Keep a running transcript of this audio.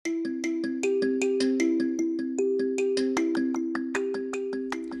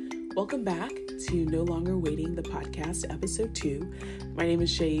Welcome back to No Longer Waiting, the podcast, episode 2. My name is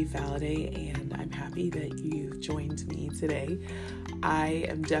Shay Faladay, and I'm happy that you've joined me today. I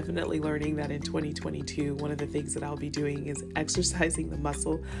am definitely learning that in 2022, one of the things that I'll be doing is exercising the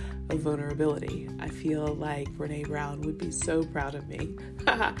muscle of vulnerability. I feel like Brene Brown would be so proud of me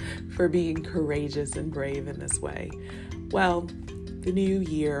for being courageous and brave in this way. Well, the new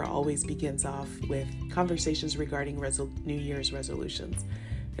year always begins off with conversations regarding New Year's resolutions.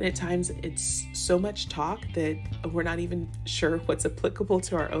 And at times it's so much talk that we're not even sure what's applicable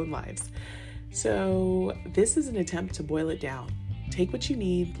to our own lives. So this is an attempt to boil it down. Take what you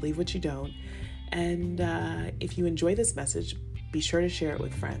need, leave what you don't. And if you enjoy this message, be sure to share it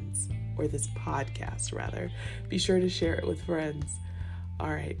with friends, or this podcast rather. Be sure to share it with friends. All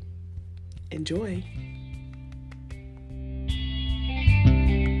right, enjoy.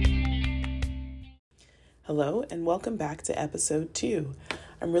 Hello, and welcome back to episode 2.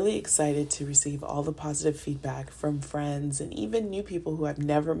 I'm really excited to receive all the positive feedback from friends and even new people who I've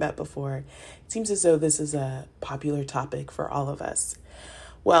never met before. It seems as though this is a popular topic for all of us.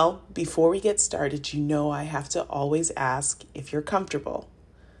 Well, before we get started, I have to always ask if you're comfortable.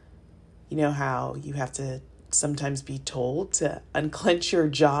 You know how you have to sometimes be told to unclench your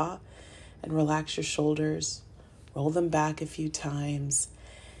jaw and relax your shoulders, roll them back a few times,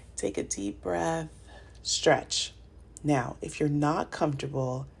 take a deep breath, stretch. Now, if you're not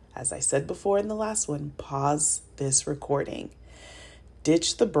comfortable, as I said before in the last one, pause this recording.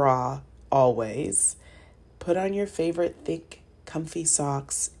 Ditch the bra, always. Put on your favorite thick, comfy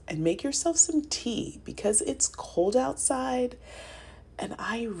socks and make yourself some tea because it's cold outside and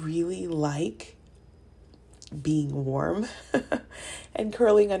I really like being warm and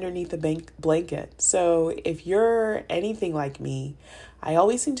curling underneath a blanket. So if you're anything like me, I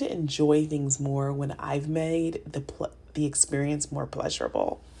always seem to enjoy things more when I've made the experience more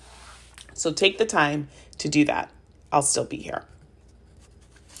pleasurable. So take the time to do that. I'll still be here.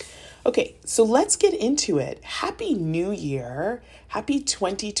 Okay, so let's get into it. Happy New Year. Happy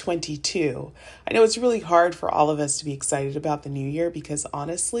 2022. I know it's really hard for all of us to be excited about the new year because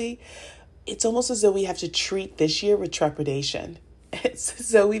honestly, it's almost as though we have to treat this year with trepidation. It's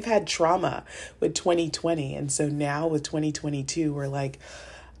as though we've had trauma with 2020. And so now with 2022, we're like,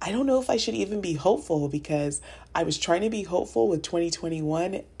 I don't know if I should even be hopeful because I was trying to be hopeful with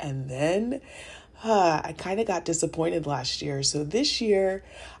 2021 and then I kind of got disappointed last year. So this year,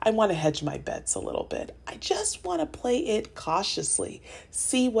 I want to hedge my bets a little bit. I just want to play it cautiously,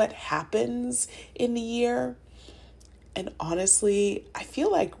 see what happens in the year. And honestly, I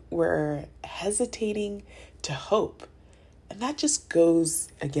feel like we're hesitating to hope. And that just goes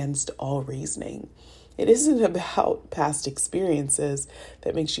against all reasoning. It isn't about past experiences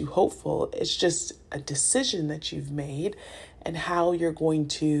that makes you hopeful. It's just a decision that you've made and how you're going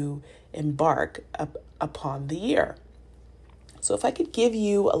to embark upon the year. So if I could give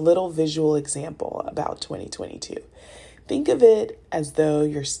you a little visual example about 2022, think of it as though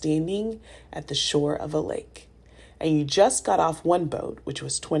you're standing at the shore of a lake and you just got off one boat, which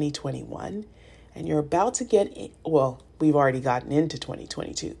was 2021, and you're about to get in, we've already gotten into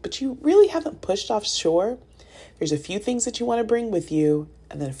 2022, but you really haven't pushed offshore. There's a few things that you want to bring with you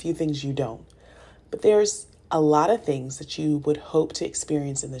and then a few things you don't. But there's a lot of things that you would hope to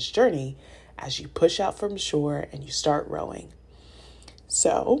experience in this journey as you push out from shore and you start rowing.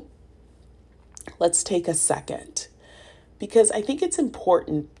 So let's take a second because I think it's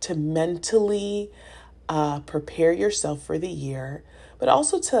important to mentally prepare yourself for the year, but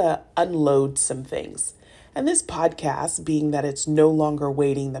also to unload some things. And this podcast, being that it's No Longer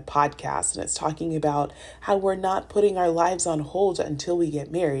Waiting, the podcast, and it's talking about how we're not putting our lives on hold until we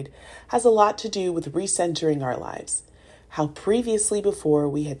get married, has a lot to do with recentering our lives. How previously before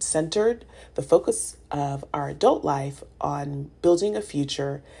we had centered the focus of our adult life on building a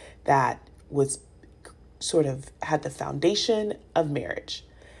future that was sort of had the foundation of marriage.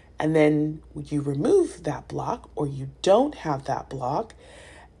 And then you remove that block or you don't have that block.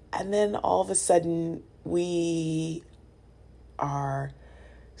 And then all of a sudden we are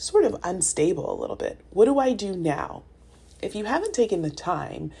sort of unstable a little bit. What do I do now? If you haven't taken the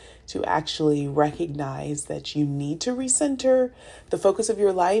time to actually recognize that you need to recenter the focus of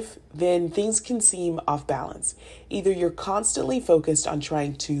your life, then things can seem off balance. Either you're constantly focused on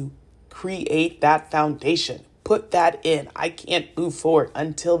trying to create that foundation, put that in. I can't move forward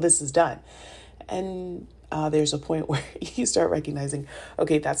until this is done. And there's a point where you start recognizing,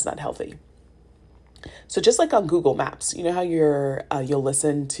 okay, that's not healthy. So just like on Google Maps, you know how you'll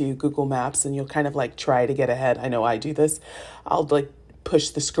listen to Google Maps and you'll kind of like try to get ahead. I know I do this. I'll like push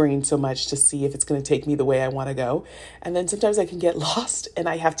the screen so much to see if it's going to take me the way I want to go. And then sometimes I can get lost and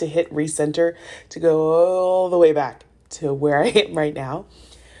I have to hit recenter to go all the way back to where I am right now.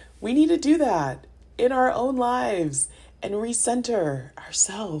 We need to do that in our own lives and recenter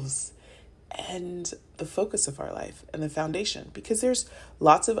ourselves and the focus of our life and the foundation, because there's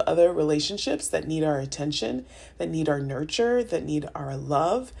lots of other relationships that need our attention, that need our nurture, that need our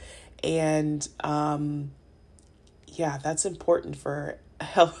love. And that's important for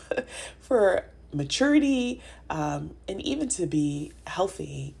health, for maturity, and even to be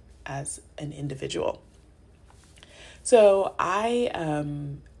healthy as an individual. So I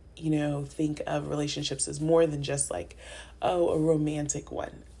think of relationships as more than just like, a romantic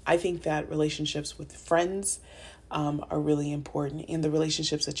one. I think that relationships with friends are really important, and the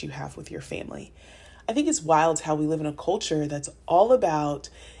relationships that you have with your family. I think it's wild how we live in a culture that's all about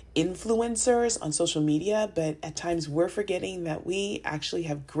influencers on social media, but at times we're forgetting that we actually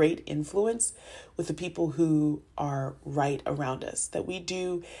have great influence with the people who are right around us, that we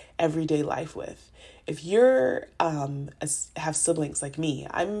do everyday life with. If you're have siblings like me,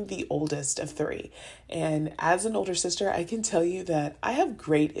 I'm the oldest of 3. And as an older sister, I can tell you that I have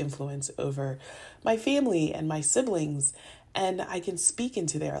great influence over my family and my siblings, and I can speak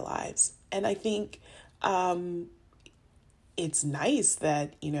into their lives. And I think it's nice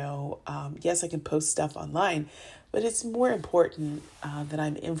that, yes, I can post stuff online, but it's more important that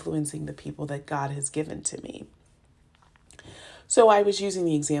I'm influencing the people that God has given to me. So I was using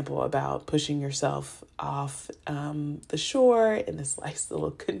the example about pushing yourself off the shore in this nice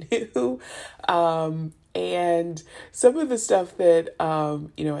little canoe. And some of the stuff that,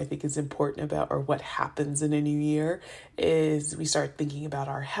 I think is important about, or what happens in a new year, is we start thinking about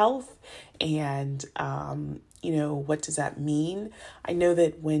our health and, what does that mean? I know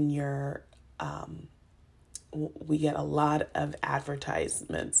that when we get a lot of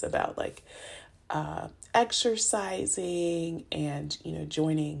advertisements about like, exercising and,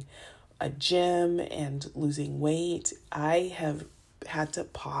 joining a gym and losing weight. I have had to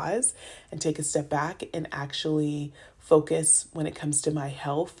pause and take a step back and actually focus when it comes to my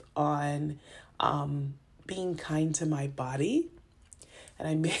health on being kind to my body. And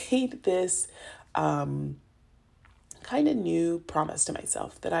I made this kind of new promise to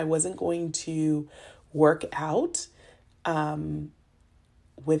myself that I wasn't going to work out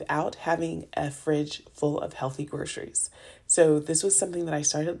without having a fridge full of healthy groceries. So this was something that I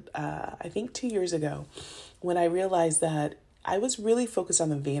started, I think 2 years ago, when I realized that I was really focused on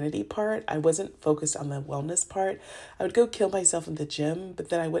the vanity part. I wasn't focused on the wellness part. I would go kill myself in the gym, but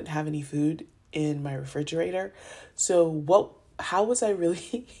then I wouldn't have any food in my refrigerator. So how was I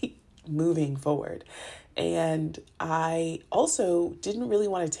really moving forward? And I also didn't really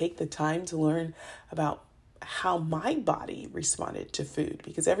want to take the time to learn about how my body responded to food,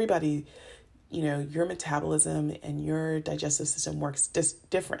 because everybody, your metabolism and your digestive system works just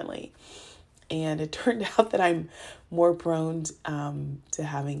differently. And it turned out that I'm more prone to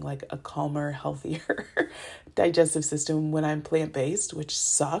having like a calmer, healthier digestive system when I'm plant-based, which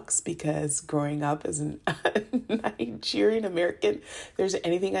sucks because growing up as a Nigerian American, if there's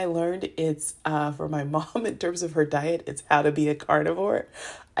anything I learned, it's from my mom in terms of her diet, it's how to be a carnivore.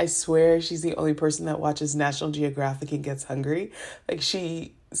 I swear she's the only person that watches National Geographic and gets hungry. Like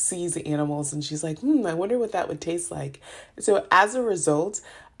she sees animals and she's like, I wonder what that would taste like. So as a result,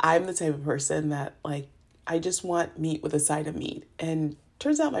 I'm the type of person that like, I just want meat with a side of meat. And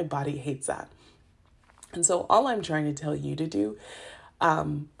turns out my body hates that. And so all I'm trying to tell you to do,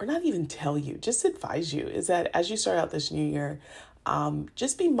 or not even tell you, just advise you, is that as you start out this new year,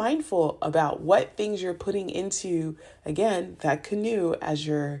 just be mindful about what things you're putting into, again, that canoe as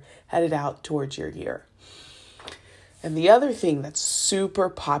you're headed out towards your year. And the other thing that's super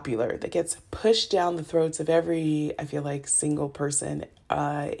popular that gets pushed down the throats of every, I feel like, single person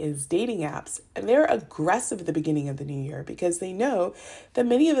is dating apps. And they're aggressive at the beginning of the new year because they know that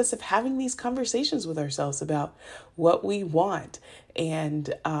many of us are having these conversations with ourselves about what we want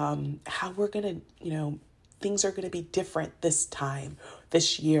and how we're going to, things are going to be different this time,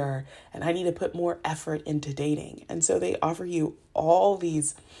 this year, and I need to put more effort into dating. And so they offer you all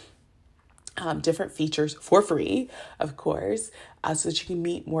these different features for free, of course, so that you can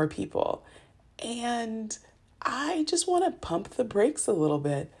meet more people. And I just want to pump the brakes a little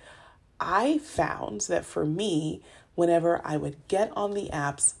bit. I found that for me, whenever I would get on the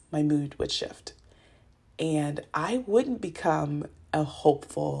apps, my mood would shift. And I wouldn't become a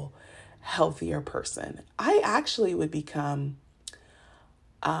hopeful, healthier person. I actually would become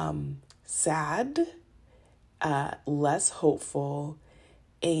sad, less hopeful,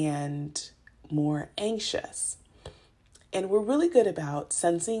 and more anxious. And we're really good about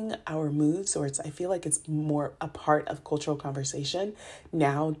sensing our moods, or I feel like it's more a part of cultural conversation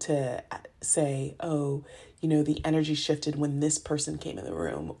now to say, oh, the energy shifted when this person came in the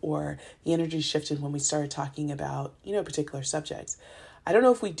room, or the energy shifted when we started talking about, particular subjects. I don't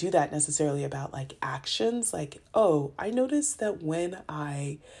know if we do that necessarily about like actions, like, oh, I noticed that when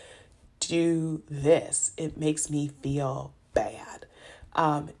I do this, it makes me feel bad.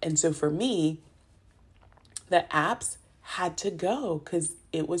 And so for me, the apps had to go because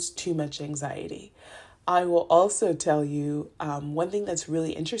it was too much anxiety. I will also tell you one thing that's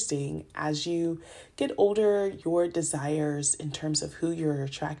really interesting. As you get older, your desires in terms of who you're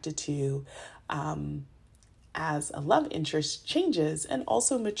attracted to as a love interest changes and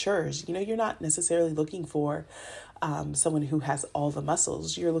also matures. You're not necessarily looking for someone who has all the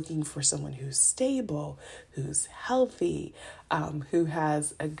muscles. You're looking for someone who's stable, who's healthy, who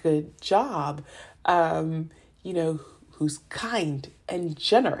has a good job, who's kind and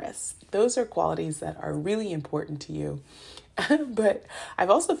generous. Those are qualities that are really important to you. But I've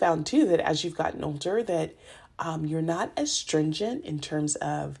also found too that as you've gotten older that you're not as stringent in terms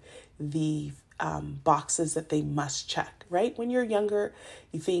of the boxes that they must check, right? When you're younger,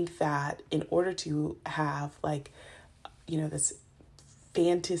 you think that in order to have this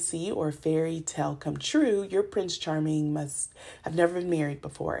fantasy or fairy tale come true, your Prince Charming must have never been married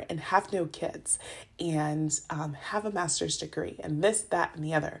before and have no kids and have a master's degree and this, that, and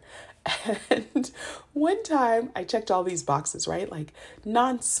the other. And one time I checked all these boxes, right? Like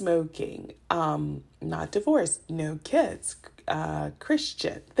non-smoking, not divorced, no kids,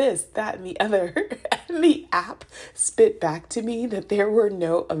 Christian, this, that, and the other. And the app spit back to me that there were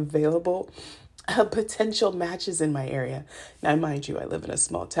no available potential matches in my area. Now, mind you, I live in a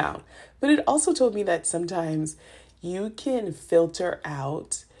small town, but it also told me that sometimes you can filter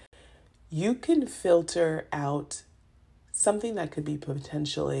out something that could be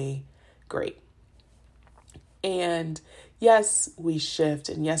potentially great. And yes, we shift,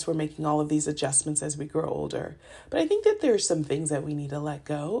 and yes, we're making all of these adjustments as we grow older. But I think that there's some things that we need to let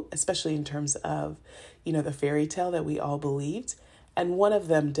go, especially in terms of, the fairy tale that we all believed. And one of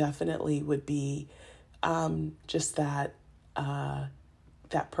them definitely would be just that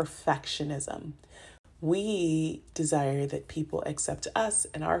perfectionism. We desire that people accept us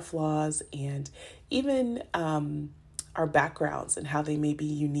and our flaws and even our backgrounds and how they may be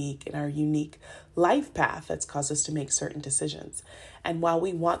unique and our unique life path that's caused us to make certain decisions. And while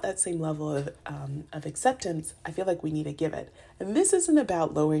we want that same level of acceptance, I feel like we need to give it. And this isn't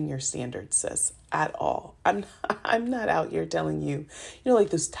about lowering your standards, sis, at all. I'm not out here telling you,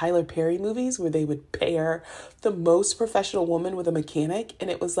 like those Tyler Perry movies where they would pair the most professional woman with a mechanic. And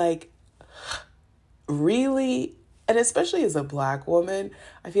it was like, really? And especially as a Black woman,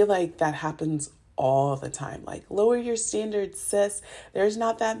 I feel like that happens all the time. Like, lower your standards, sis. There's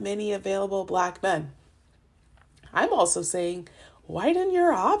not that many available Black men. I'm also saying, widen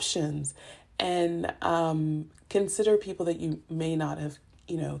your options and consider people that you may not have,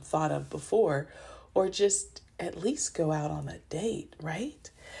 thought of before, or just at least go out on a date, right?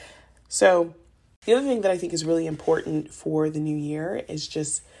 So the other thing that I think is really important for the new year is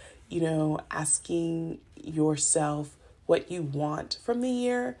just, asking yourself what you want from the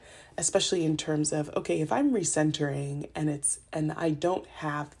year, especially in terms of, okay, if I'm recentering and I don't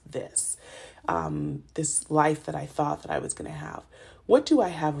have this life that I thought that I was going to have, what do I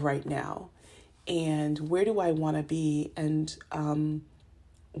have right now? And where do I want to be? And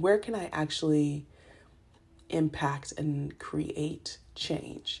where can I actually impact and create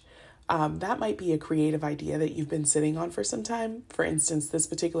change? That might be a creative idea that you've been sitting on for some time. For instance, this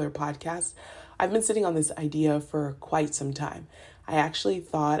particular podcast, I've been sitting on this idea for quite some time. I actually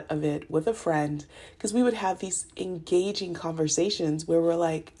thought of it with a friend because we would have these engaging conversations where we're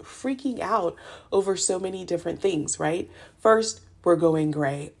like freaking out over so many different things, right? First, we're going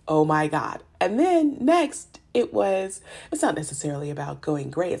gray. Oh my God. And then next, it's not necessarily about going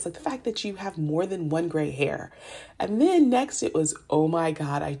gray. It's like the fact that you have more than one gray hair. And then next it was, oh my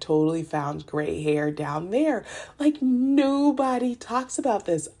God, I totally found gray hair down there. Like nobody talks about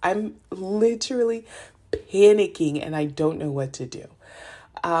this. I'm literally panicking and I don't know what to do.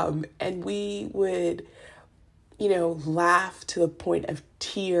 And we would, laugh to the point of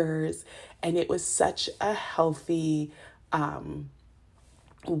tears. And it was such a healthy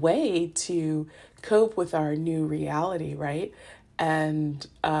way to cope with our new reality, right? And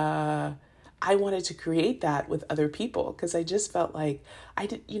I wanted to create that with other people because I just felt like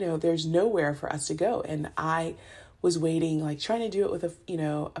there's nowhere for us to go. And I was waiting, like trying to do it with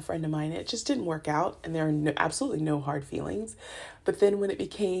a friend of mine. It just didn't work out. And there are absolutely no hard feelings. But then when it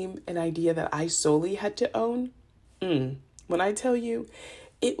became an idea that I solely had to own, When I tell you,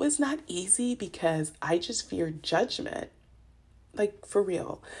 it was not easy because I just feared judgment. Like, for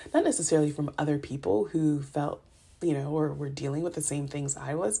real. Not necessarily from other people who felt, or were dealing with the same things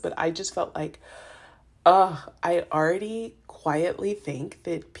I was, but I just felt like, I already quietly think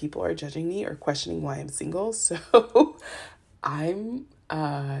that people are judging me or questioning why I'm single. So I'm,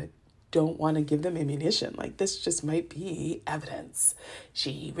 don't want to give them ammunition. Like, this just might be evidence.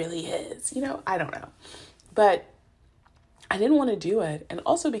 She really is, I don't know. But I didn't want to do it. And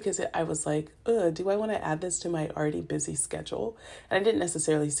also because I was like, do I want to add this to my already busy schedule? And I didn't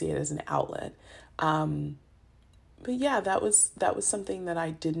necessarily see it as an outlet. But yeah, that was something that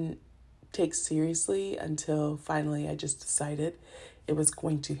I didn't take seriously until finally I just decided it was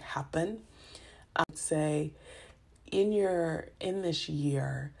going to happen. I would say in this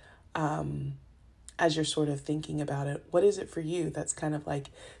year, as you're sort of thinking about it, what is it for you that's kind of like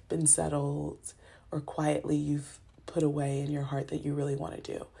been settled or quietly you've put away in your heart that you really want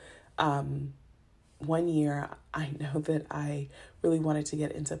to do? One year, I know that I really wanted to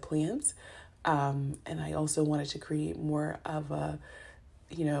get into plants. And I also wanted to create more of a,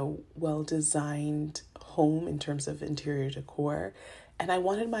 well-designed home in terms of interior decor. And I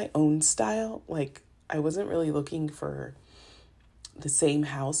wanted my own style. Like, I wasn't really looking for the same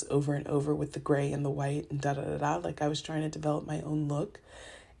house over and over with the gray and the white and da-da-da-da. Like, I was trying to develop my own look.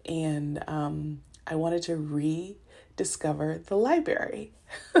 And I wanted to rediscover the library.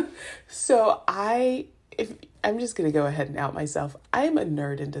 So I'm just going to go ahead and out myself. I am a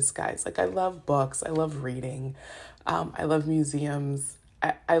nerd in disguise. Like, I love books. I love reading. I love museums.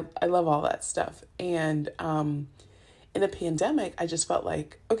 I love all that stuff. And in the pandemic, I just felt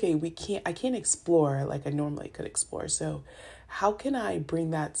like, okay, I can't explore like I normally could explore. So how can I bring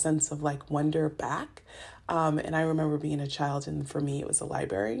that sense of like wonder back? And I remember being a child, and for me, it was a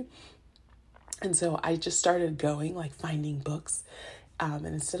library. And so I just started going, like, finding books. And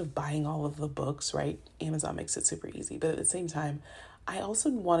instead of buying all of the books, right, Amazon makes it super easy. But at the same time, I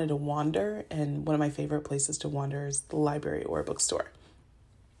also wanted to wander. And one of my favorite places to wander is the library or a bookstore.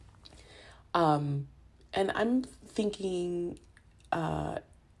 And I'm thinking, rather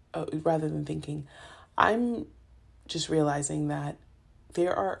than thinking, I'm just realizing that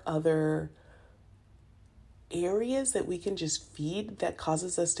there are other areas that we can just feed that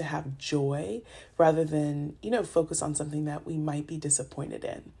causes us to have joy rather than, focus on something that we might be disappointed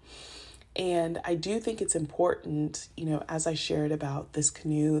in. And I do think it's important, as I shared about this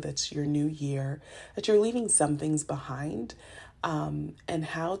canoe, that's your new year, that you're leaving some things behind. And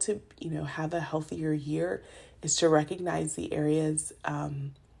how to, have a healthier year is to recognize the areas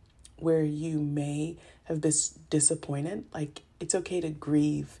where you may have been disappointed. Like, it's okay to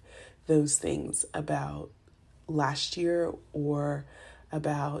grieve those things about last year or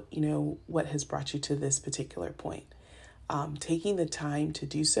about, what has brought you to this particular point. Taking the time to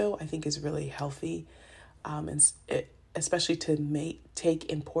do so, I think, is really healthy, and especially to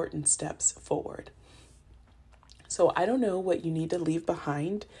take important steps forward. So I don't know what you need to leave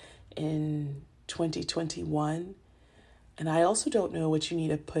behind in 2021. And I also don't know what you need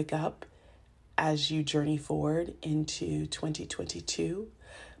to pick up as you journey forward into 2022.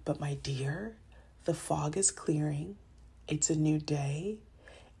 But my dear, the fog is clearing. It's a new day.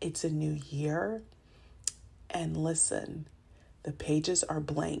 It's a new year. And listen, the pages are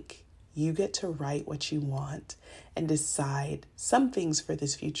blank. You get to write what you want and decide some things for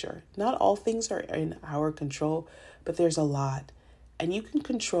this future. Not all things are in our control, but there's a lot. And you can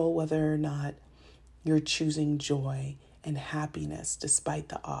control whether or not you're choosing joy and happiness despite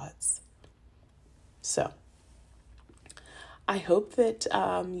the odds. So I hope that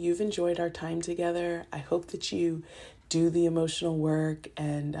you've enjoyed our time together. I hope that you do the emotional work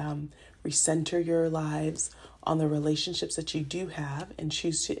and recenter your lives on the relationships that you do have and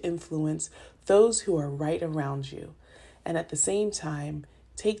choose to influence those who are right around you. And at the same time,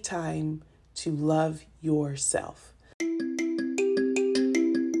 take time to love yourself.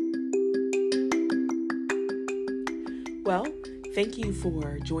 Well, thank you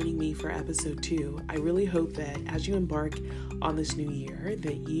for joining me for episode 2. I really hope that as you embark on this new year,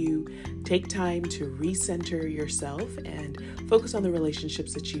 that you take time to recenter yourself and focus on the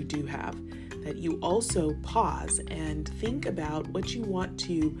relationships that you do have. That you also pause and think about what you want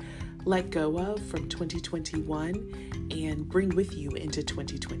to let go of from 2021 and bring with you into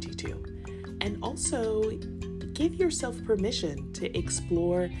 2022. And also give yourself permission to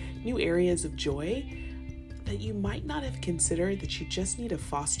explore new areas of joy that you might not have considered that you just need to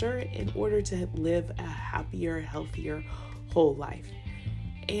foster in order to live a happier, healthier, whole life.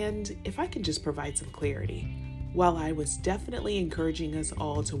 And if I can just provide some clarity, While I was definitely encouraging us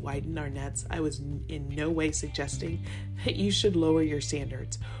all to widen our nets, I was in no way suggesting that you should lower your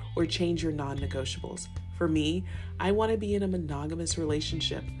standards or change your non-negotiables. For me, I want to be in a monogamous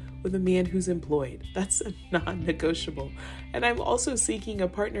relationship with a man who's employed. That's a non-negotiable. And I'm also seeking a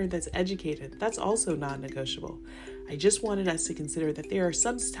partner that's educated. That's also non-negotiable. I just wanted us to consider that there are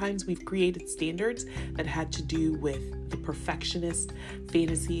some times we've created standards that had to do with the perfectionist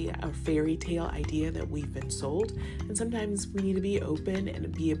fantasy or fairy tale idea that we've been sold. And sometimes we need to be open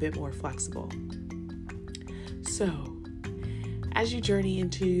and be a bit more flexible. So, as you journey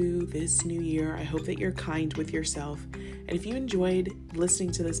into this new year, I hope that you're kind with yourself. And if you enjoyed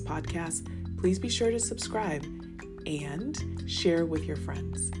listening to this podcast, please be sure to subscribe and share with your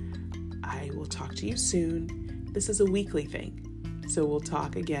friends. I will talk to you soon. This is a weekly thing, so we'll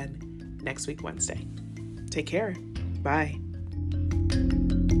talk again next week, Wednesday. Take care. Bye.